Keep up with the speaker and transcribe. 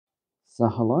So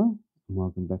hello and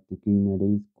welcome back to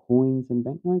Goomad's Coins and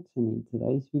Banknotes, and in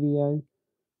today's video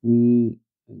we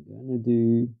are going to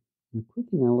do a quick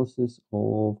analysis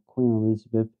of Queen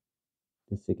Elizabeth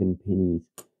II pennies,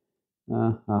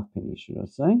 halfpennies should I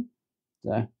say.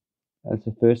 So that's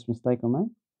the first mistake I made.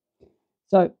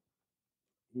 So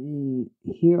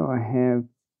here I have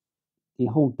the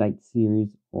whole date series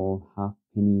of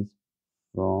halfpennies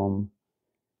from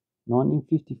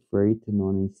 1953 to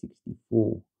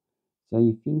 1964. So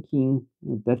you're thinking,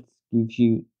 well, that gives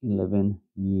you 11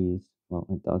 years. Well,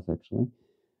 it does actually.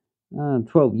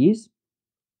 12 years.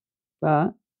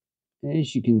 But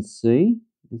as you can see,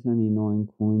 there's only 9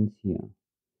 coins here.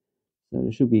 So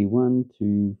there should be 1,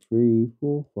 2, 3,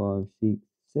 4, 5, 6,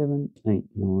 7, 8,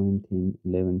 9, 10,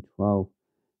 11, 12.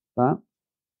 But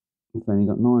we've only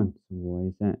got 9. So why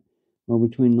is that? Well,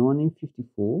 between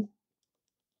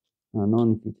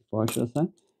 1955 should I say,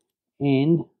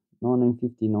 and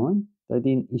 1959, they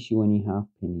didn't issue any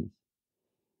halfpennies.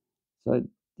 So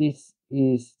this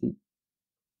is the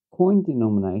coin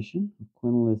denomination of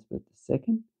Queen Elizabeth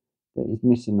II that is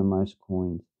missing the most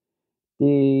coins.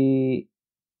 The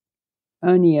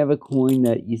only other coin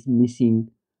that is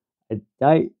missing a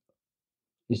date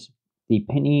is the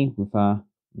penny with no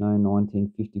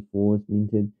 1954 is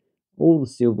minted. All the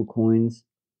silver coins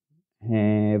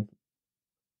have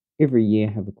every year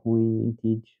have a coin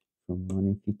mintage from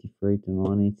 1953 to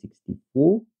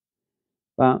 1964.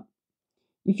 But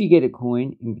if you get a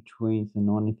coin in between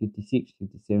 1956,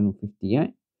 57 or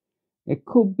 58, it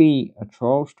could be a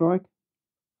trial strike,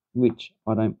 which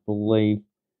I don't believe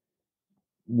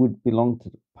would belong to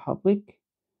the public.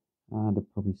 They're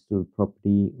probably still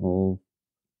property of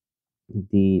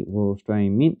the Royal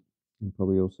Australian Mint and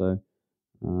probably also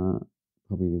probably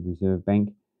the Reserve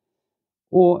Bank,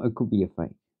 or it could be a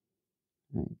fake.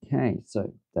 Okay,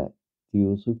 so that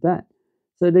deals with that.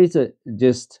 So these are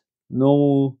just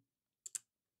normal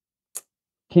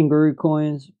kangaroo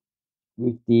coins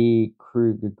with the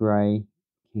Kruger Grey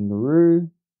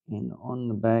kangaroo, and on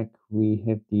the back we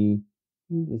have this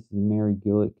is Mary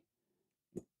Gillick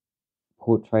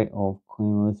portrait of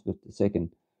Queen Elizabeth II.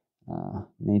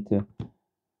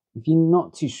 If you're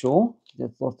not too sure,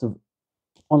 there's lots of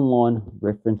online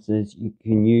references you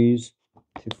can use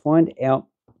to find out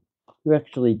who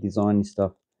actually designed this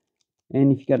stuff.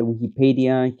 And if you go to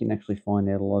Wikipedia, you can actually find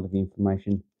out a lot of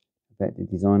information about the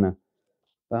designer.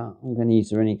 But I'm going to use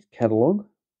the Renix catalogue,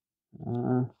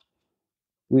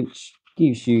 which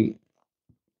gives you,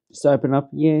 just open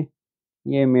up, Mary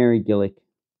Gillick,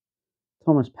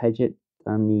 Thomas Paget,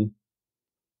 done the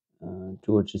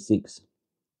George VI.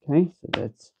 Okay, so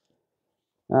that's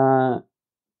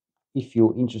if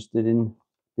you're interested in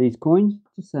these coins,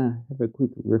 just have a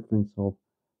quick reference of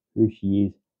who she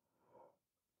is.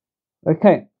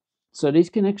 Okay, so these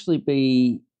can actually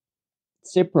be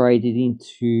separated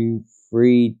into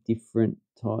 3 different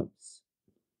types.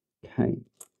 Okay,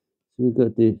 so we've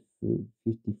got the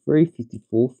 53,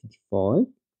 54, 55.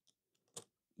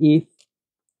 If you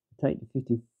take the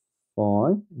 55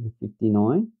 and the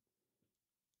 59,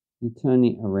 you turn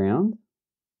it around,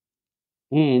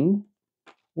 and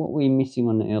what we're missing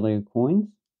on the earlier coins,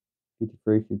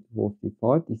 53, 54,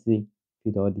 55, is the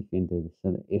Fidei Defender,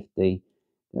 so the FD.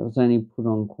 That was only put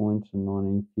on coins from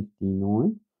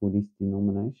 1959 for this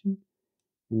denomination.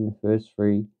 And the first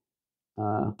 3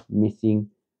 are missing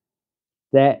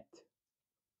that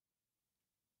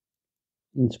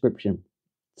inscription.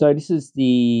 So this is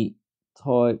the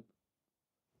type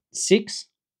 6.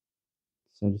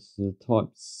 So this is the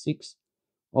type 6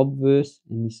 obverse,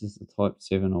 and this is the type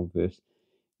 7 obverse.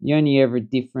 The only other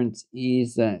difference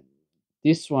is that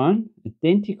this one,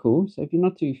 identical, so if you're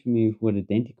not too familiar with what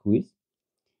identical is,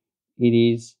 it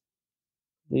is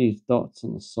these dots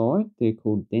on the side, they're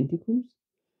called denticles.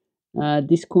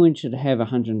 This coin should have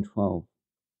 112.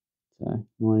 So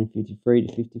 1953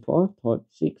 to 55, type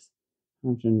 6,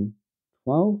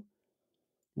 112.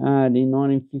 The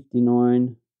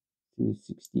 1959 to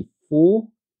 64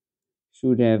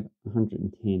 should have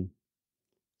 110.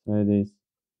 So there's,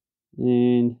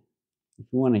 and if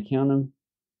you want to count them,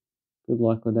 good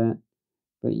luck with that.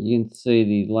 But you can see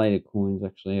the later coins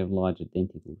actually have larger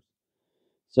denticles.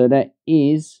 So that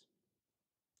is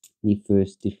the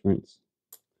first difference.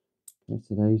 Okay,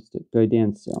 so those that go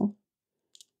down south.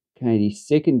 Okay, the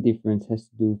second difference has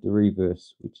to do with the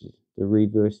reverse, which is the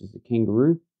reverse is the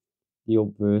kangaroo. The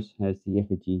obverse has the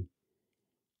effigy.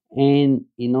 And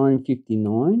in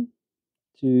 1959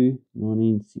 to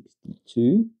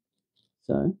 1962,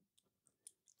 so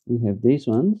we have these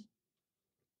ones.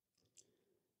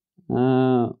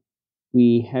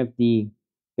 We have the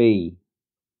B.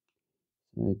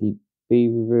 So the B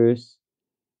reverse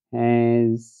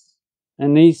has,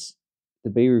 and the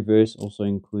B reverse also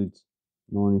includes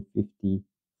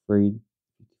 1953,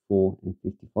 54, and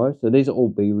 55. So these are all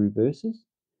B reverses.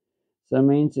 So it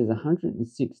means there's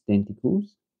 106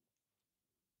 denticles,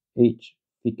 each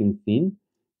thick and thin.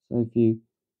 So if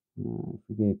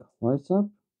we get a close up,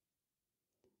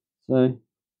 so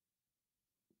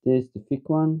there's the thick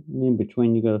one, and in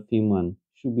between you got a thin one.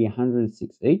 Should be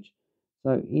 106 each.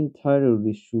 So in total,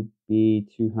 this should be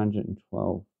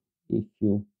 212 if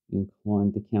you're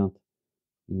inclined to count.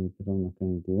 Yeah, but I'm not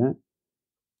going to do that.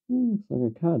 Looks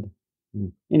like a card.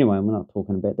 Anyway, we're not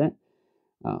talking about that.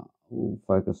 We'll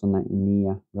focus on that in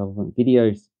the relevant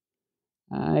videos.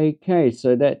 Okay,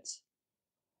 so that's,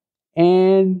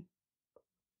 and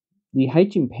the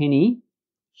H in penny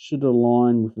should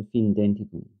align with a thin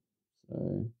denticle.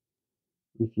 So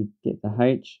if you get the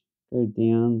H, go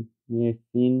down, yeah,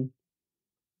 thin,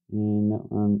 and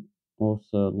that one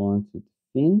also aligns with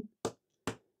thin.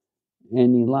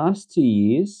 And the last 2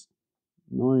 years,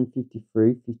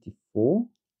 1953, 54,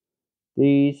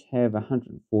 these have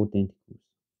 104 denticles,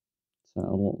 so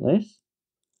a lot less.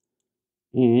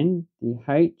 And the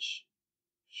H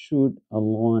should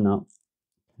align up.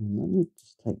 Let me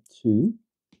just take 2.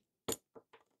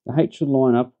 The H should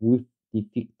line up with the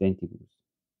thick denticles.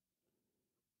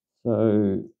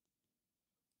 So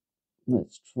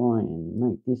let's try and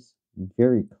make this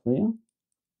very clear.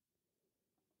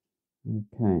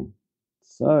 Okay,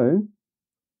 so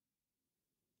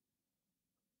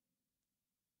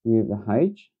we have the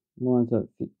H lines up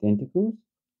thick denticles,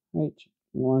 H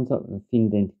lines up with thin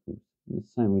denticles. And the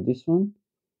same with this one,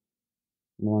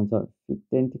 lines up thick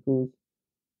denticles,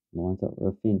 lines up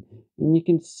with thin. And you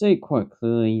can see quite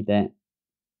clearly that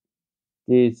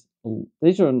these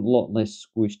are a lot less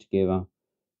squished together.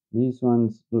 These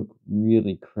ones look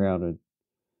really crowded.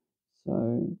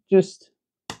 So just,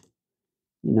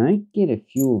 get a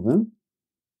few of them,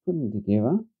 put them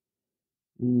together,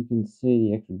 and you can see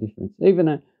the actual difference. Even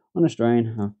on Australian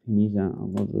halfpennies, a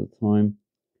lot of the time,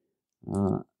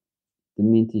 the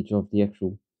mintage of the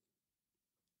actual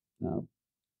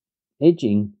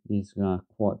edging is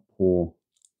quite poor.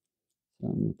 So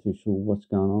I'm not too sure what's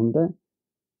going on with that.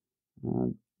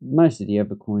 Most of the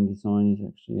other coin design is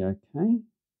actually okay.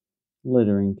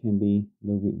 Lettering can be a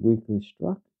little bit weakly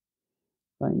struck,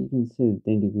 but you can see the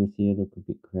denticles here look a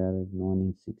bit crowded,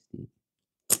 1960.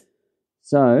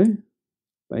 So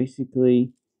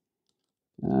basically,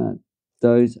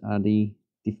 those are the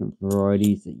different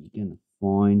varieties that you're going to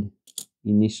find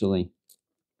initially.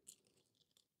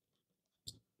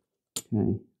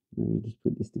 Okay, let me just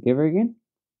put this together again.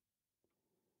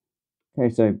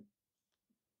 Okay, so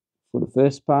for the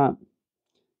first part,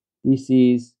 this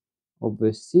is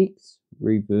obverse 6,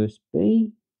 reverse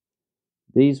B.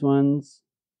 These ones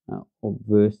are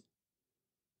obverse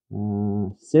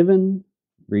 7,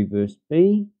 reverse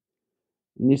B.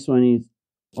 And this one is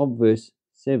obverse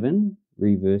 7,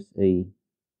 reverse E.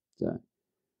 So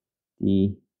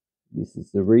this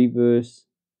is the reverse,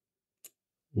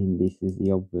 and this is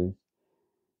the obverse.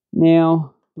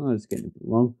 Now, it's getting a bit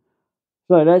long.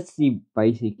 So that's the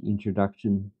basic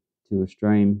introduction to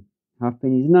Australian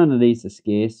halfpennies. None of these are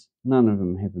scarce. None of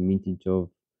them have a mintage of,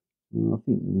 I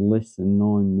think, less than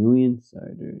 9 million. So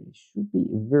it should be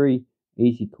a very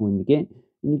easy coin to get.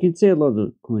 And you can see a lot of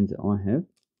the coins that I have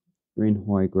are in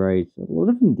high grades. So a lot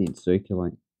of them did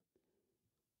circulate.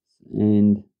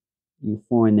 And you'll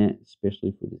find that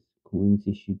especially for the coins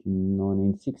issued in the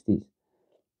 1960s.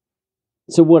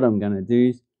 So what I'm going to do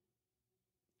is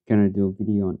going to do a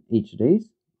video on each of these.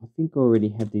 I think I already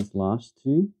have these last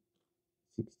two,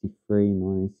 63 and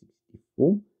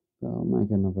 1964. So I'll make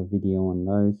another video on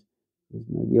those, because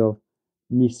maybe I've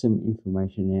missed some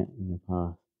information out in the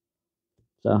past.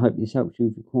 So I hope this helps you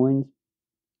with your coins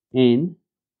and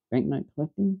banknote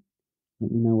collecting.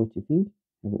 Let me know what you think.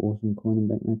 Have an awesome coin and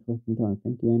banknote collecting time.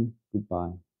 Thank you and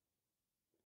goodbye.